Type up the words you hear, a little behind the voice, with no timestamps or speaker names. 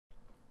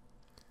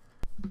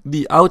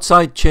The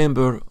outside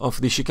chamber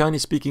of the Shikani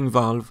speaking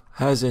valve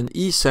has an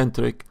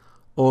eccentric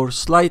or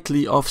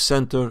slightly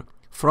off-center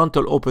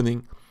frontal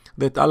opening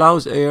that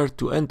allows air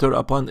to enter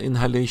upon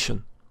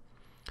inhalation.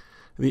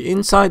 The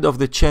inside of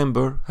the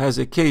chamber has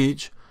a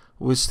cage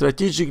with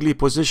strategically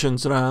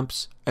positioned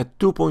ramps at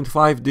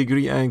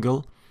 2.5-degree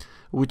angle,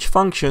 which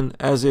function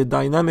as a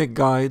dynamic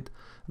guide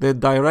that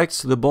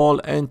directs the ball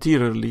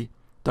anteriorly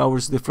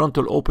towards the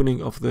frontal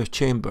opening of the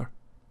chamber.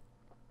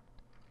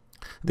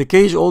 The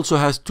cage also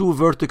has two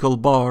vertical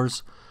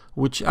bars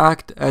which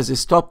act as a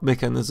stop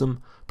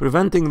mechanism,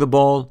 preventing the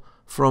ball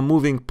from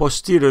moving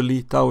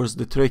posteriorly towards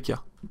the trachea.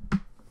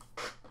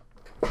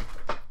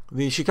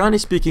 The Shikani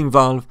speaking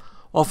valve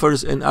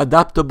offers an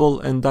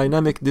adaptable and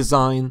dynamic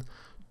design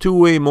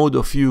two-way mode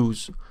of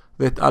use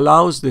that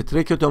allows the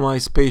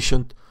tracheotomized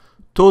patient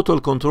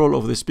total control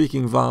of the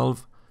speaking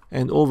valve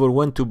and over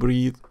when to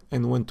breathe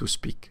and when to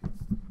speak.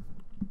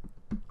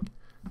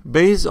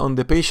 Based on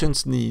the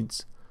patient's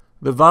needs,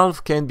 the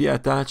valve can be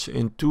attached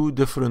in two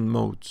different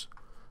modes: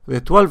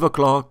 the 12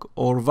 o'clock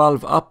or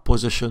valve up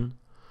position,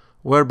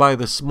 whereby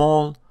the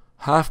small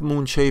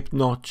half-moon shaped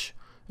notch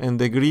and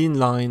the green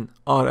line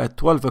are at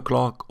 12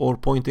 o'clock or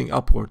pointing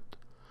upward,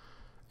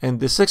 and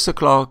the 6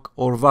 o'clock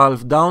or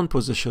valve down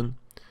position,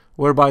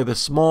 whereby the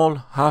small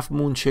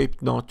half-moon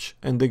shaped notch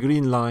and the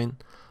green line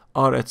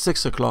are at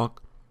 6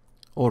 o'clock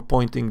or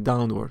pointing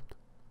downward.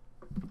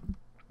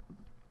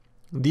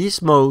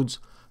 These modes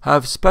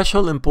have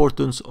special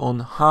importance on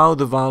how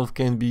the valve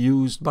can be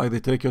used by the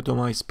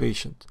tracheotomized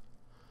patient.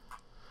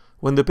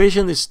 When the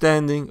patient is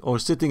standing or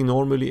sitting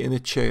normally in a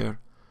chair,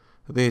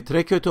 the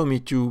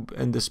tracheotomy tube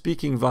and the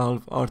speaking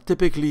valve are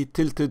typically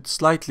tilted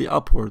slightly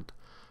upward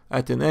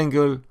at an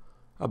angle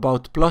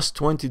about plus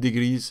 20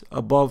 degrees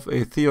above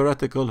a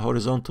theoretical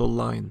horizontal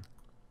line.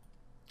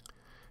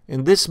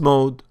 In this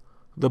mode,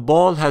 the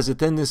ball has a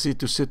tendency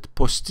to sit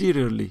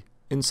posteriorly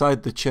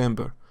inside the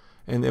chamber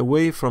and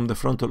away from the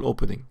frontal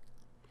opening.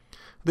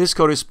 This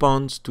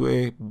corresponds to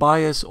a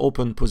bias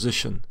open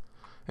position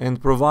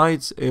and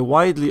provides a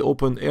widely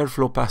open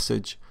airflow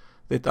passage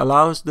that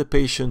allows the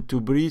patient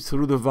to breathe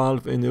through the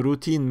valve in a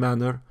routine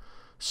manner,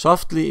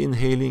 softly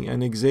inhaling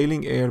and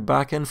exhaling air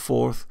back and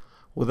forth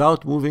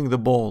without moving the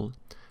ball,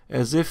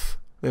 as if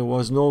there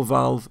was no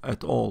valve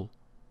at all.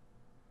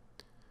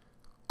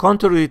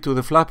 Contrary to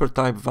the flapper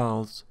type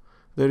valves,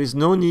 there is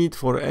no need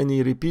for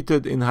any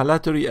repeated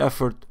inhalatory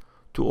effort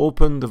to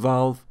open the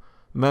valve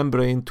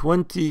membrane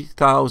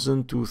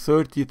 20,000 to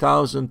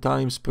 30,000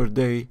 times per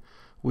day,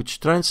 which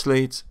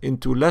translates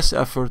into less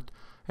effort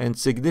and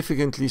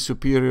significantly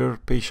superior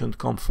patient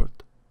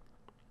comfort.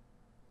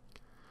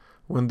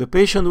 When the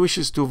patient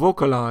wishes to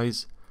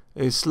vocalize,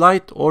 a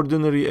slight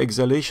ordinary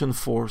exhalation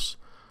force,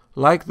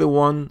 like the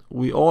one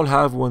we all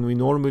have when we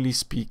normally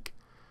speak,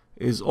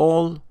 is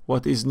all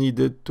what is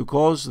needed to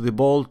cause the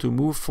ball to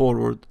move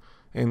forward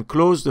and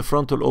close the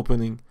frontal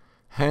opening,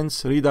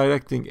 hence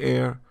redirecting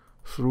air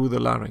through the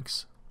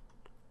larynx.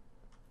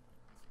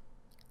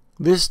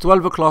 This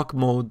 12 o'clock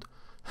mode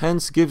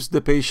hence gives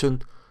the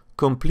patient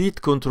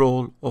complete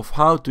control of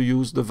how to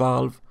use the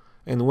valve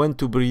and when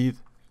to breathe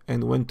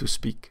and when to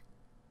speak.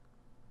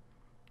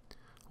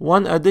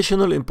 One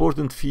additional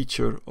important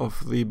feature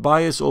of the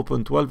bias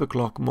open 12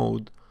 o'clock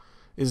mode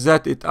is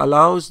that it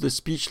allows the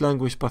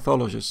speech-language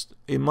pathologist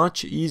a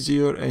much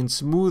easier and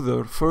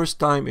smoother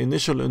first-time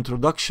initial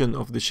introduction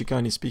of the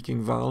Shikani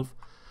speaking valve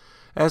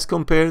as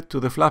compared to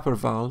the flapper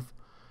valve,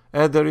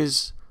 as there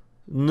is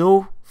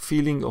no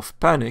feeling of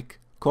panic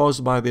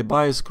caused by the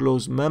bias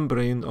closed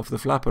membrane of the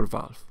flapper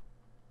valve.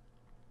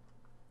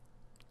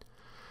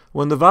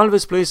 When the valve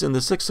is placed in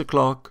the 6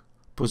 o'clock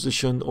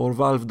position or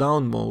valve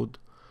down mode,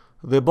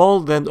 the ball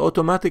then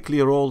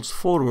automatically rolls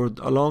forward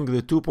along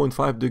the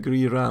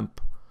 2.5-degree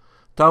ramp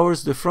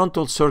towards the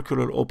frontal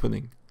circular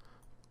opening,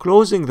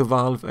 closing the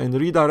valve and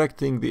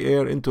redirecting the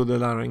air into the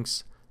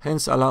larynx,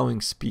 hence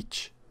allowing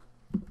speech.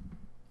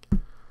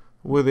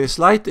 With a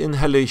slight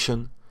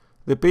inhalation,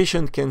 the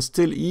patient can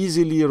still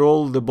easily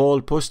roll the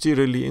ball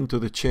posteriorly into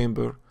the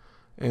chamber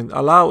and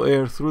allow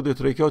air through the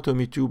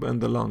tracheotomy tube and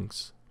the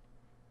lungs.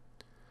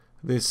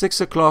 The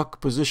 6 o'clock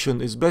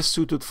position is best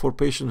suited for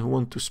patients who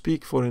want to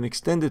speak for an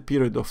extended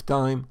period of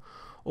time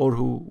or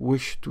who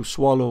wish to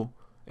swallow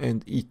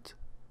and eat.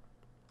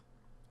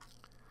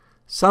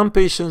 Some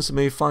patients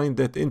may find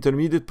that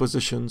intermediate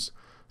positions,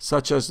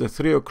 such as the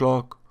 3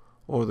 o'clock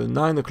or the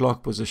 9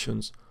 o'clock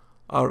positions,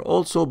 are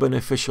also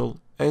beneficial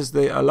as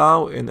they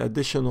allow an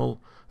additional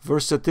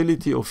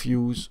versatility of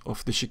use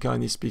of the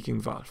Shikani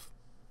speaking valve.